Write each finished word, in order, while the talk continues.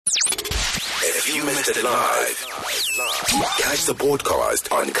If you missed it live, catch the podcast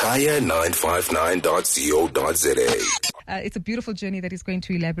on kaya959.co.za. It's a beautiful journey that he's going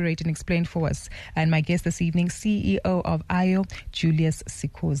to elaborate and explain for us. And my guest this evening, CEO of aYo, Julius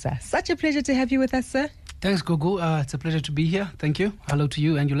Sikhoza. Such a pleasure to have you with us, sir. Thanks, Gugu. It's a pleasure to be here. Thank you. Hello to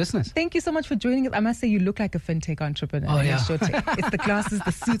you and your listeners. Thank you so much for joining us. I must say, you look like a fintech entrepreneur. Oh, yeah. It's the glasses,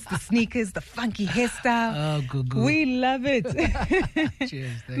 the suits, the sneakers, the funky hairstyle. Oh, Gugu. We love it.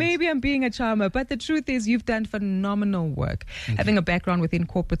 Cheers. Thanks. Maybe I'm being a charmer, but the truth is you've done phenomenal work. Having a background within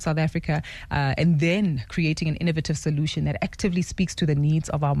corporate South Africa and then creating an innovative solution that actively speaks to the needs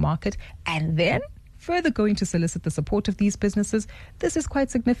of our market, and then further going to solicit the support of these businesses. This is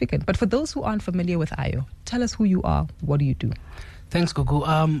quite significant. But for those who aren't familiar with aYo, tell us who you are. What do you do? Thanks, Gugu.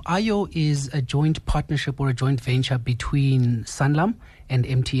 aYo is a joint partnership or a joint venture between Sanlam and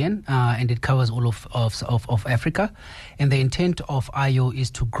MTN, and it covers all of Africa. And the intent of aYo is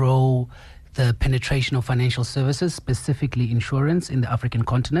to grow the penetration of financial services, specifically insurance, in the African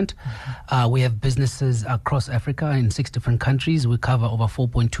continent. We have businesses across Africa in 6 different countries. We cover over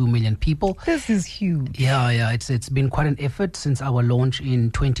 4.2 million people. This is huge. Yeah. It's been quite an effort since our launch in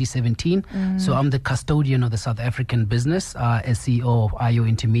 2017. So I'm the custodian of the South African business as CEO of aYo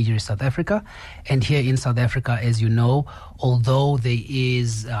Intermediary South Africa. And here in South Africa, as you know, although there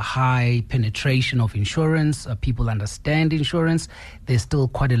is a high penetration of insurance, people understand insurance, there's still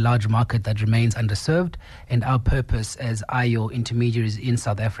quite a large market that remains underserved. And our purpose as aYo intermediaries in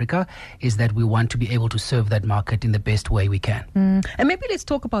South Africa is that we want to be able to serve that market in the best way we can. And maybe let's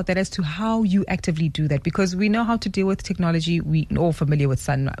talk about that as to how you actively do that, because we know how to deal with technology. We all familiar with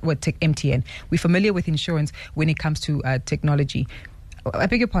MTN. We're familiar with insurance when it comes to technology. I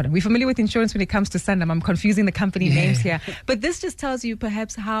beg your pardon. We're familiar with insurance when it comes to Sanlam. I'm confusing the company names here. But this just tells you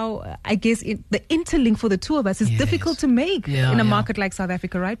perhaps how, I guess, the interlink for the two of us is difficult to make in a market like South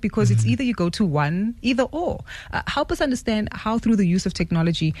Africa, right? Because it's either you go to one, either or. Help us understand how through the use of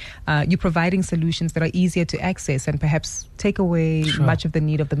technology, you're providing solutions that are easier to access and perhaps take away much of the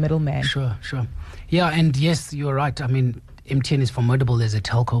need of the middleman. Sure. Yeah, and yes, you're right. I mean, MTN is formidable as a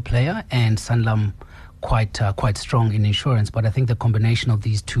telco player and Sanlam quite strong in insurance, but I think the combination of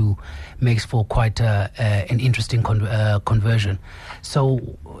these two makes for quite an interesting conversion. So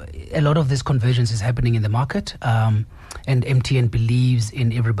a lot of this convergence is happening in the market, and MTN believes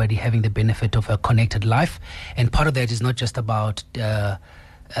in everybody having the benefit of a connected life, and part of that is not just about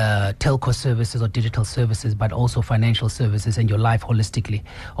telco services or digital services, but also financial services and your life holistically,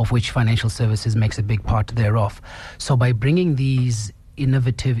 of which financial services makes a big part thereof. So by bringing these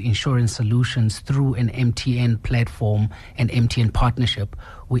innovative insurance solutions through an MTN platform and MTN partnership,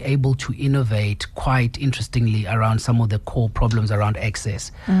 we're able to innovate quite interestingly around some of the core problems around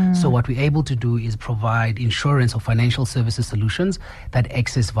access. So what we're able to do is provide insurance or financial services solutions that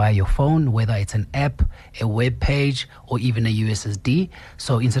access via your phone, whether it's an app, a web page, or even a USSD.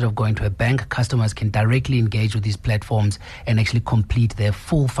 So instead of going to a bank, customers can directly engage with these platforms and actually complete their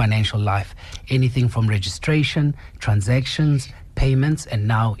full financial life. Anything from registration, transactions, payments, and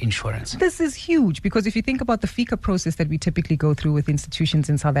now insurance. This is huge, because if you think about the FICA process that we typically go through with institutions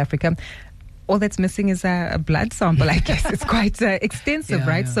in South Africa, all that's missing is a blood sample, I guess. It's quite extensive,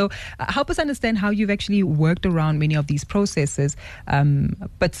 right? Yeah. So help us understand how you've actually worked around many of these processes,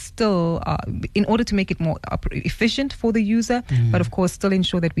 but still, in order to make it more efficient for the user, but of course still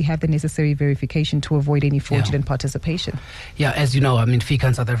ensure that we have the necessary verification to avoid any fraudulent participation. Yeah, as you know, I mean, FICA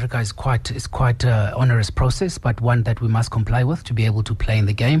in South Africa is quite an onerous process, but one that we must comply with to be able to play in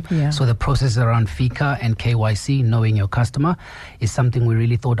the game. Yeah. So the process around FICA and KYC, knowing your customer, is something we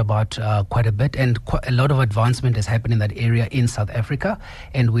really thought about quite a bit, and a lot of advancement has happened in that area in South Africa,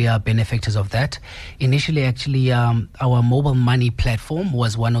 and we are benefactors of that. Initially, actually, our mobile money platform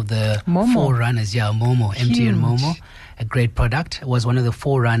was one of the forerunners. Yeah, Momo, huge. MTN Momo, a great product, was one of the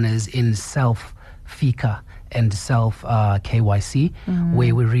forerunners in self-FICA and self-KYC,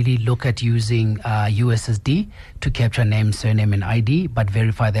 where we really look at using USSD to capture name, surname, and ID, but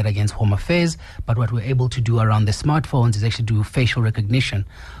verify that against Home Affairs. But what we're able to do around the smartphones is actually do facial recognition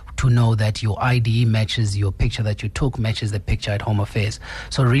to know that your ID matches your picture that you took, matches the picture at Home Affairs.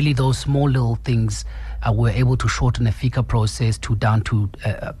 So really those small little things, we're able to shorten the FICA process down to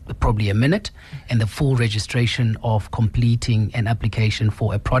probably a minute, and the full registration of completing an application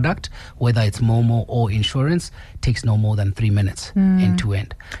for a product, whether it's Momo or insurance, takes no more than 3 minutes end to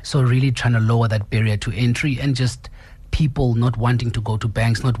end. So really trying to lower that barrier to entry and just people not wanting to go to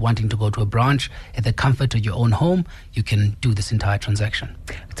banks, not wanting to go to a branch, at the comfort of your own home, you can do this entire transaction.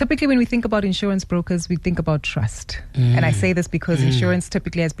 Typically, when we think about insurance brokers, we think about trust. And I say this because insurance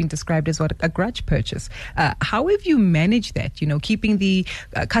typically has been described as a grudge purchase. How have you managed that? Keeping the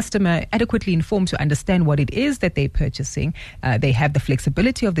customer adequately informed to understand what it is that they're purchasing. They have the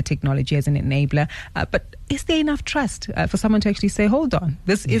flexibility of the technology as an enabler. But is there enough trust for someone to actually say, hold on,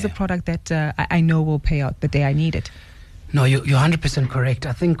 this is a product that I know will pay out the day I need it? No, you're 100% correct.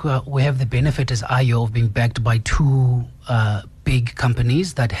 I think we have the benefit as aYo of being backed by two big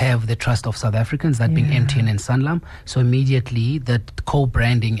companies that have the trust of South Africans, that being MTN and Sanlam. So immediately, the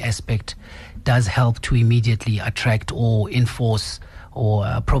co-branding aspect does help to immediately attract or enforce or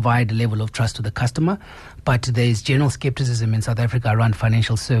provide a level of trust to the customer. But there's general skepticism in South Africa around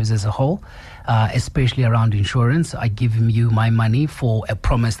financial services as a whole, especially around insurance. I give you my money for a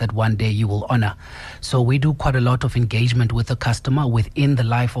promise that one day you will honor. So we do quite a lot of engagement with the customer within the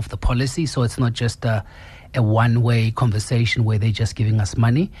life of the policy. So it's not just a one-way conversation where they're just giving us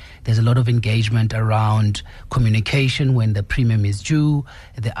money. There's a lot of engagement around communication when the premium is due,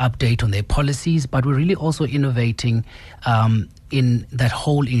 the update on their policies, but we're really also innovating in that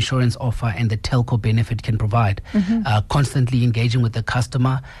whole insurance offer and the telco benefit can provide. Constantly engaging with the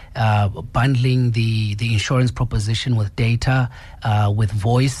customer, bundling the insurance proposition with data, with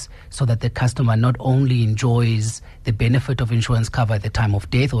voice, so that the customer not only enjoys the benefit of insurance cover at the time of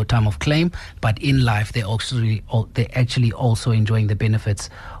death or time of claim, but in life they're actually also enjoying the benefits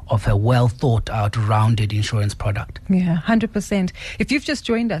of a well thought out, rounded insurance product. Yeah, 100%. If you've just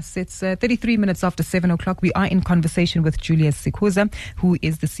joined us, it's 33 minutes after 7 o'clock. We are in conversation with Julius Sikhuza, who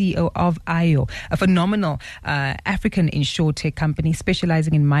is the CEO of aYo, a phenomenal African Insurtech company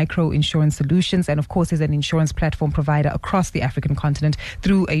specializing in microinsurance solutions, and of course is an insurance platform provider across the African continent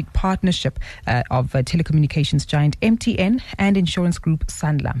through a partnership of telecommunications giant MTN and insurance group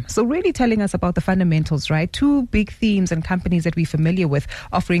Sanlam. So really telling us about the fundamentals, right? Two big themes and companies that we're familiar with,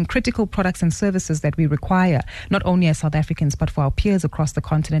 offering critical products and services that we require, not only as South Africans, but for our peers across the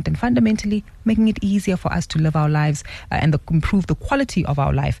continent, and fundamentally making it easier for us to live our lives and improve the quality of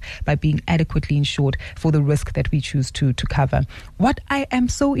our life by being adequately insured for the risk that we choose to cover. What I am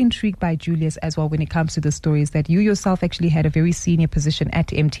so intrigued by, Julius, as well, when it comes to the story, is that you yourself actually had a very senior position at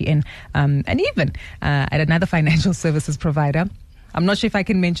MTN and even at another financial services provider. I'm not sure if I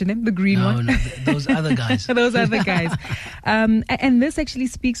can mention them, the green one. No, those other guys. Those other guys. And this actually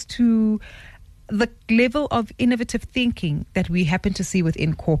speaks to the level of innovative thinking that we happen to see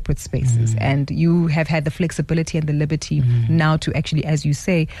within corporate spaces. And you have had the flexibility and the liberty now to actually, as you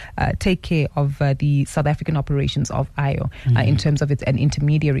say, take care of the South African operations of aYo in terms of an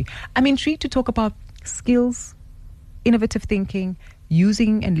intermediary. I'm intrigued to talk about skills, innovative thinking,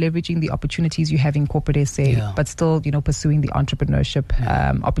 using and leveraging the opportunities you have in corporate SA, but still, pursuing the entrepreneurship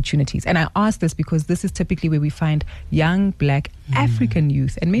opportunities. And I ask this because this is typically where we find young Black African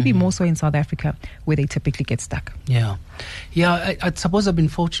youth, and maybe more so in South Africa, where they typically get stuck. I suppose I've been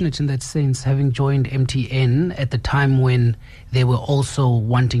fortunate in that sense, having joined MTN at the time when they were also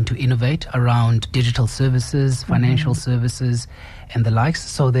wanting to innovate around digital services, financial services, and the likes.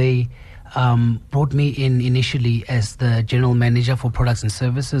 So they brought me in initially as the general manager for products and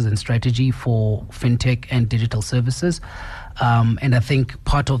services and strategy for fintech and digital services. And I think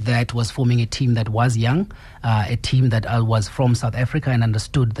part of that was forming a team that was young, a team that was from South Africa and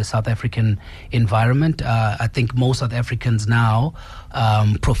understood the South African environment. I think most South Africans now,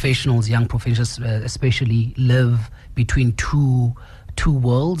 professionals, young professionals especially, live between two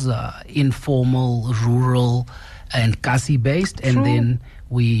worlds, informal, rural, and Kasi based, and then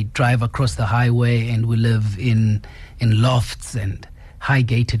we drive across the highway and we live in lofts and high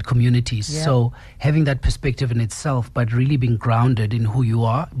gated communities. So having that perspective in itself, but really being grounded in who you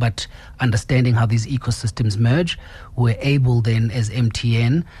are, but understanding how these ecosystems merge, we're able then as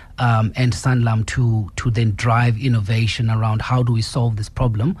MTN and Sanlam to then drive innovation around how do we solve this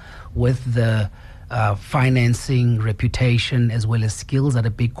problem with the financing, reputation, as well as skills that a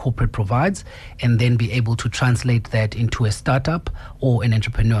big corporate provides, and then be able to translate that into a startup or an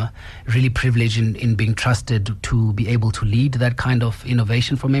entrepreneur. Really privileged in being trusted to be able to lead that kind of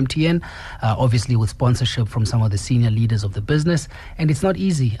innovation from MTN, obviously with sponsorship from some of the senior leaders of the business. And it's not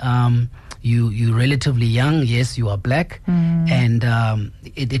easy. You're relatively young, yes, you are Black, and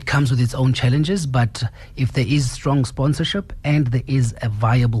it comes with its own challenges, but if there is strong sponsorship and there is a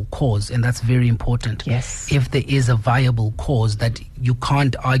viable cause, and that's very important. If there is a viable cause that you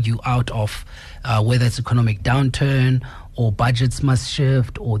can't argue out of, whether it's economic downturn or budgets must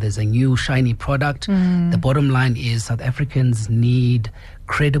shift, or there's a new shiny product. The bottom line is South Africans need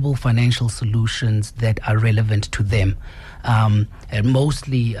credible financial solutions that are relevant to them. And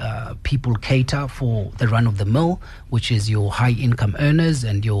mostly people cater for the run-of-the-mill, which is your high-income earners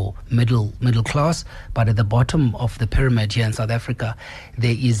and your middle class. But at the bottom of the pyramid here in South Africa,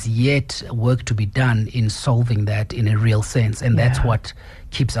 there is yet work to be done in solving that in a real sense, and that's what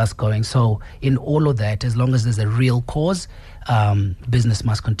keeps us going. So in all of that, as long as there's a real cause, business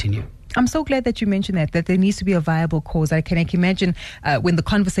must continue. I'm so glad that you mentioned that there needs to be a viable cause. I can imagine when the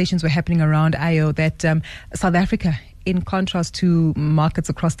conversations were happening around aYo that South Africa, in contrast to markets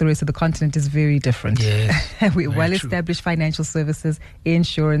across the rest of the continent, is very different. Yes, We're well-established financial services,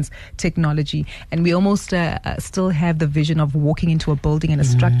 insurance, technology, and we almost still have the vision of walking into a building and a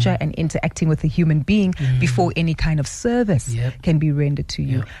structure and interacting with a human being before any kind of service can be rendered to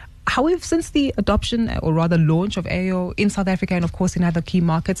you. However, since the adoption, or rather launch of aYo in South Africa and of course in other key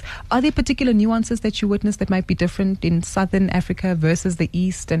markets, are there particular nuances that you witness that might be different in Southern Africa versus the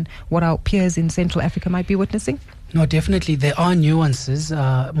East, and what our peers in Central Africa might be witnessing? No, definitely there are nuances,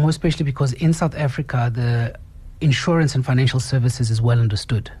 more especially because in South Africa, the insurance and financial services is well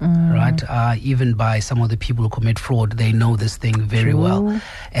understood, right? Even by some of the people who commit fraud, they know this thing very well.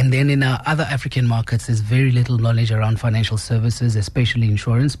 And then in other African markets, there's very little knowledge around financial services, especially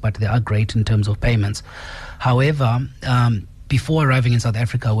insurance, but they are great in terms of payments. However, before arriving in South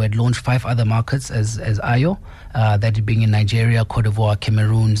Africa, we had launched 5 other markets as aYo, that being in Nigeria, Cote d'Ivoire,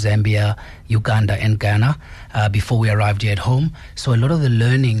 Cameroon, Zambia, Uganda, and Ghana, before we arrived here at home. So a lot of the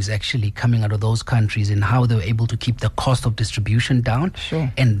learnings actually coming out of those countries and how they were able to keep the cost of distribution down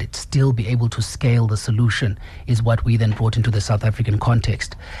and still be able to scale the solution is what we then brought into the South African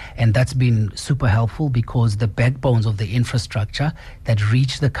context. And that's been super helpful because the backbones of the infrastructure that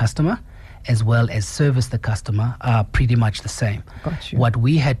reach the customer as well as service the customer are pretty much the same. What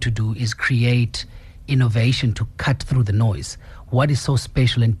we had to do is create innovation to cut through the noise. What is so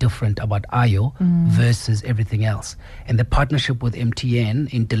special and different about aYo versus everything else? And the partnership with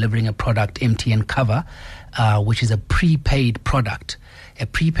MTN in delivering a product, MTN Cover, which is a prepaid product. A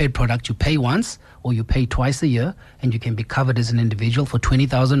prepaid product, you pay once or you pay twice a year, and you can be covered as an individual for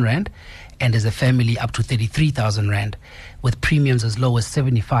 20,000 Rand and as a family up to 33,000 Rand, with premiums as low as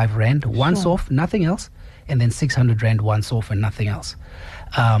 75 Rand, once off, nothing else, and then 600 Rand once off and nothing else.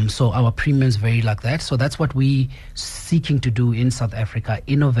 So our premiums vary like that. So that's what we seeking to do in South Africa,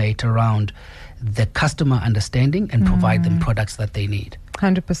 innovate around the customer understanding and provide them products that they need.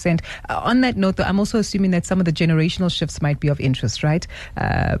 100%. On that note, though, I'm also assuming that some of the generational shifts might be of interest, right?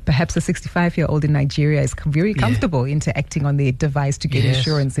 Perhaps a 65-year-old in Nigeria is very comfortable interacting on their device to get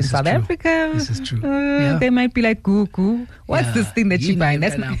insurance. In South Africa, this is true. They might be like, "Goo, what's this thing that you're buying?"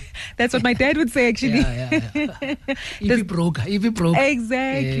 That's what my dad would say, actually. If you broke.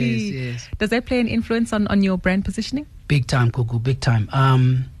 Exactly. Yes. Does that play an influence on your brand positioning? Big time, Kuku, big time.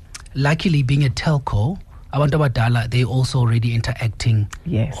 Luckily, being a telco, Abantu Abadala, they also already interacting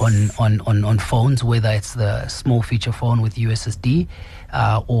on phones, whether it's the small feature phone with USSD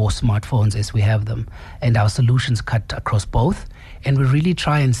or smartphones as we have them. And our solutions cut across both. And we really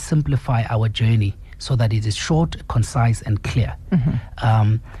try and simplify our journey so that it is short, concise, and clear.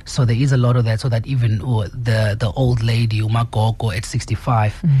 So there is a lot of that, so that even the old lady, Umagogo at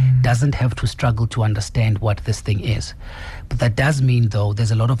 65, doesn't have to struggle to understand what this thing is. But that does mean, though,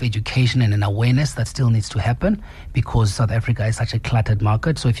 there's a lot of education and an awareness that still needs to happen because South Africa is such a cluttered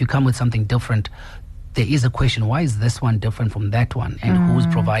market. So if you come with something different, there is a question, why is this one different from that one, and who's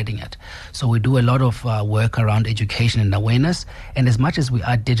providing it? So we do a lot of work around education and awareness. And as much as we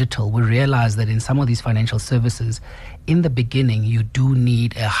are digital, we realize that in some of these financial services, in the beginning, you do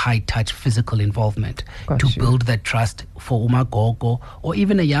need a high-touch physical involvement to build that trust for Umagogo or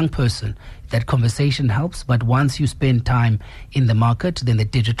even a young person. That conversation helps, but once you spend time in the market, then the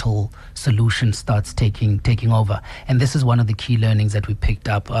digital solution starts taking over. And this is one of the key learnings that we picked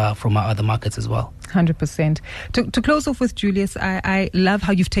up from our other markets as well. 100%. To close off with, Julius, I love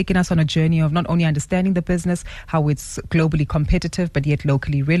how you've taken us on a journey of not only understanding the business, how it's globally competitive but yet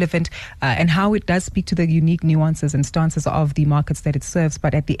locally relevant, and how it does speak to the unique nuances and stances of the markets that it serves,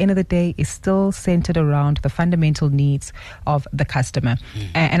 but at the end of the day is still centered around the fundamental needs of the customer.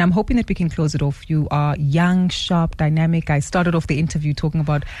 And I'm hoping that we can close it off. You are young, sharp, dynamic. I started off the interview talking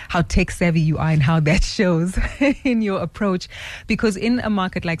about how tech savvy you are and how that shows in your approach, because in a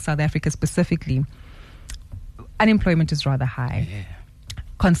market like South Africa specifically, unemployment is rather high.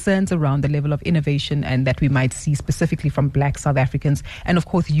 concerns around the level of innovation and that we might see specifically from Black South Africans. And of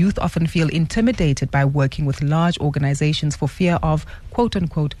course, youth often feel intimidated by working with large organizations for fear of, quote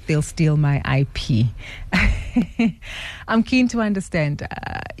unquote, they'll steal my IP. I'm keen to understand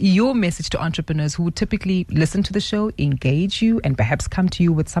your message to entrepreneurs who typically listen to the show, engage you, and perhaps come to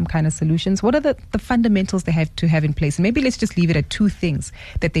you with some kind of solutions. What are the fundamentals they have to have in place? And maybe let's just leave it at two things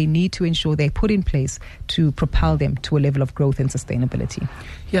that they need to ensure they put in place to propel them to a level of growth and sustainability.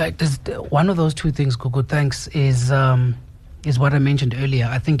 Yeah, one of those two things, Gugu, thanks, is what I mentioned earlier.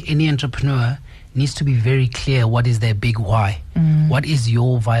 I think any entrepreneur needs to be very clear what is their big why. What is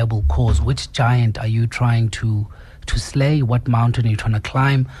your viable cause? Which giant are you trying to slay? What mountain are you trying to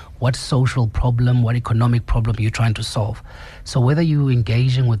climb? What social problem, what economic problem are you trying to solve? So whether you're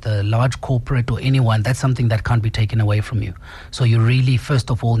engaging with a large corporate or anyone, that's something that can't be taken away from you. So you really, first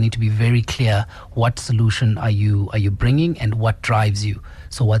of all, need to be very clear what solution are you bringing and what drives you.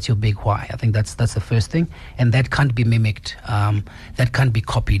 So what's your big why? I think that's the first thing. And that can't be mimicked. That can't be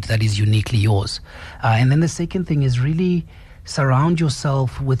copied. That is uniquely yours. And then the second thing is really surround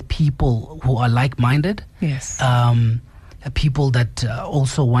yourself with people who are like-minded. Yes. People that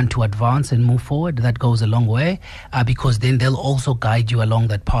also want to advance and move forward. That goes a long way because then they'll also guide you along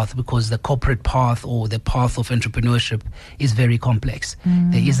that path, because the corporate path or the path of entrepreneurship is very complex.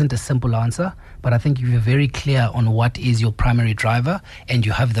 There isn't a simple answer, but I think if you're very clear on what is your primary driver and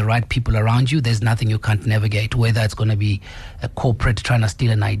you have the right people around you, there's nothing you can't navigate, whether it's going to be a corporate trying to steal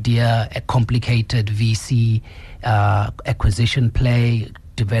an idea, a complicated VC acquisition play,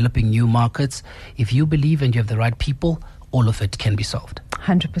 developing new markets. If you believe and you have the right people, all of it can be solved.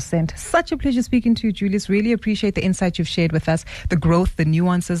 100%. Such a pleasure speaking to you, Julius. Really appreciate the insight you've shared with us, the growth, the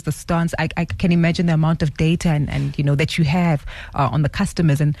nuances, the stance. I can imagine the amount of data and that you have on the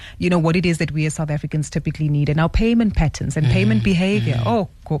customers and, what it is that we as South Africans typically need and our payment patterns and payment behavior. Oh,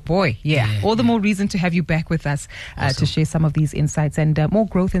 boy. Yeah. All the more reason to have you back with us to share some of these insights and more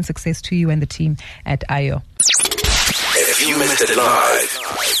growth and success to you and the team at aYo. If you missed it live,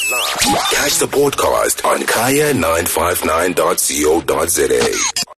 catch the podcast on kaya959.co.za.